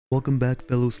Welcome back,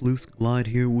 fellow sleuths. Glide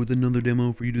here with another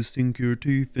demo for you to sink your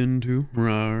teeth into.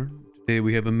 Rawr. Today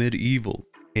we have Amidevil,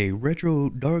 a retro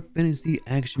dark fantasy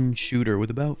action shooter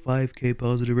with about 5k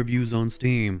positive reviews on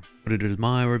Steam. But it is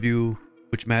my review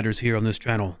which matters here on this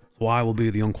channel, so I will be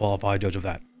the unqualified judge of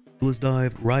that. So let's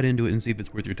dive right into it and see if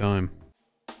it's worth your time.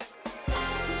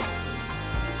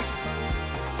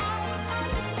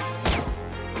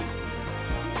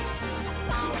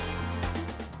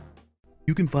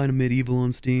 You can find Amidevil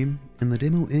on Steam, and the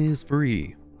demo is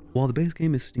free, while the base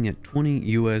game is sitting at 20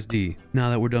 USD. Now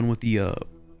that we're done with the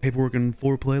paperwork and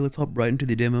foreplay, let's hop right into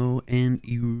the demo and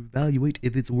evaluate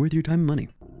if it's worth your time and money.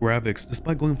 Graphics.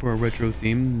 Despite going for a retro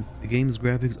theme, the game's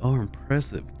graphics are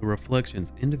impressive. The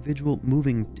reflections, individual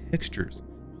moving textures,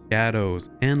 shadows,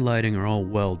 and lighting are all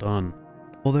well done.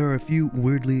 While there are a few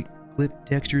weirdly clipped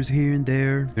textures here and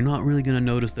there, you're not really gonna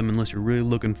notice them unless you're really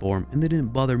looking for them, and they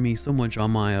didn't bother me so much on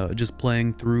my just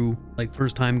playing through, like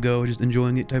first time go, just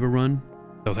enjoying it type of run.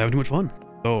 I was having too much fun.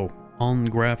 So, on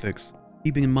graphics,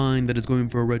 keeping in mind that it's going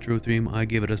for a retro theme, I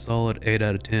give it a solid 8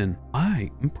 out of 10.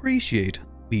 I appreciate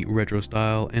the retro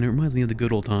style, and it reminds me of the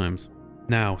good old times.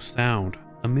 Now, sound.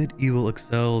 Amidevil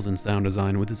excels in sound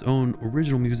design with its own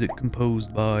original music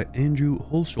composed by Andrew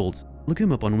Holschultz. Look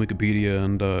him up on Wikipedia,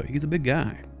 and he's a big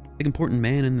guy. Big important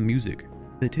man in the music.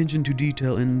 The attention to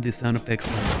detail in the sound effects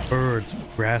like birds,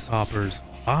 grasshoppers,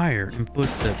 fire, and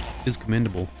footsteps is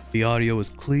commendable. The audio is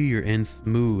clear and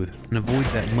smooth and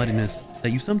avoids that muddiness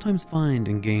that you sometimes find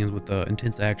in games with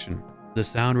intense action. The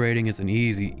sound rating is an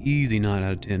easy 9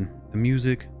 out of 10. The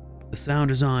music, the sound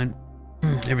design,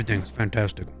 everything's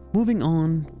fantastic. Moving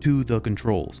on to the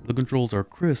controls. The controls are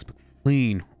crisp,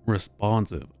 clean,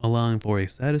 responsive, allowing for a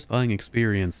satisfying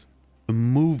experience. The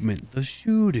movement, the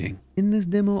shooting. In this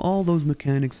demo, all those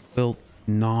mechanics felt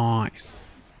nice.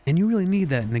 And you really need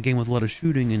that in a game with a lot of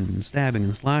shooting and stabbing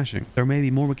and slashing. There may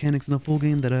be more mechanics in the full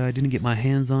game that I didn't get my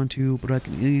hands onto, but I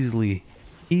can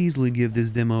easily give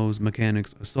this demo's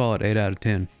mechanics a solid 8 out of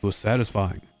 10. It was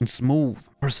satisfying and smooth,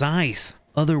 precise.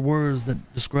 Other words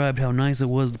that described how nice it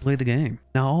was to play the game.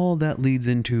 Now all that leads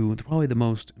into probably the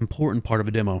most important part of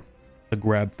a demo, the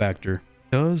grab factor.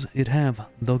 Does it have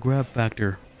the grab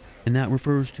factor? And that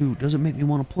refers to, does it make me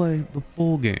want to play the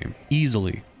full game?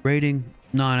 Easily. Rating,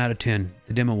 9 out of 10.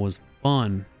 The demo was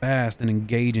fun, fast, and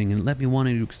engaging, and let me want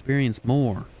to experience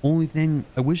more. Only thing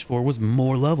I wish for was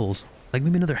more levels. Like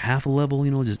maybe another half a level,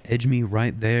 you know, just edge me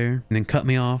right there, and then cut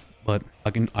me off. But I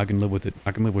can live with it.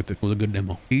 I can live with it. It was a good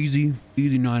demo. Easy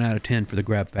 9 out of 10 for the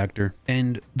grab factor.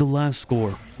 And the last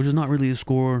score, which is not really a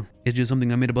score, it's just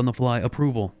something I made up on the fly.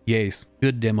 Approval. Yes.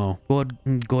 Good demo.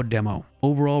 Good demo.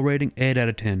 Overall rating, 8 out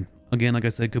of 10. Again, like I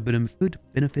said, could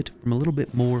benefit from a little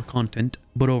bit more content,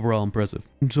 but overall impressive.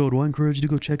 So do I encourage you to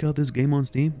go check out this game on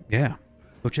Steam? Yeah.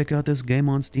 Go check out this game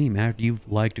on Steam after you've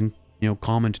liked and, you know,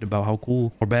 commented about how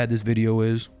cool or bad this video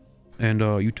is. And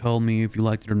you tell me if you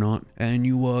liked it or not, and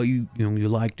you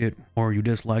liked it or you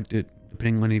disliked it,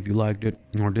 depending on if you liked it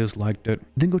or disliked it.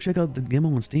 Then go check out the game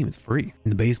on Steam. It's free,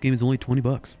 and the base game is only 20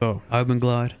 bucks. So I've been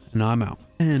Glide, and I'm out.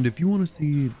 And if you want to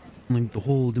see like the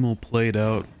whole demo played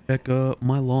out, check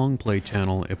my long play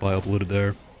channel if I uploaded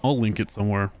there. I'll link it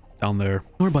somewhere down there.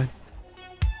 Alright, bye.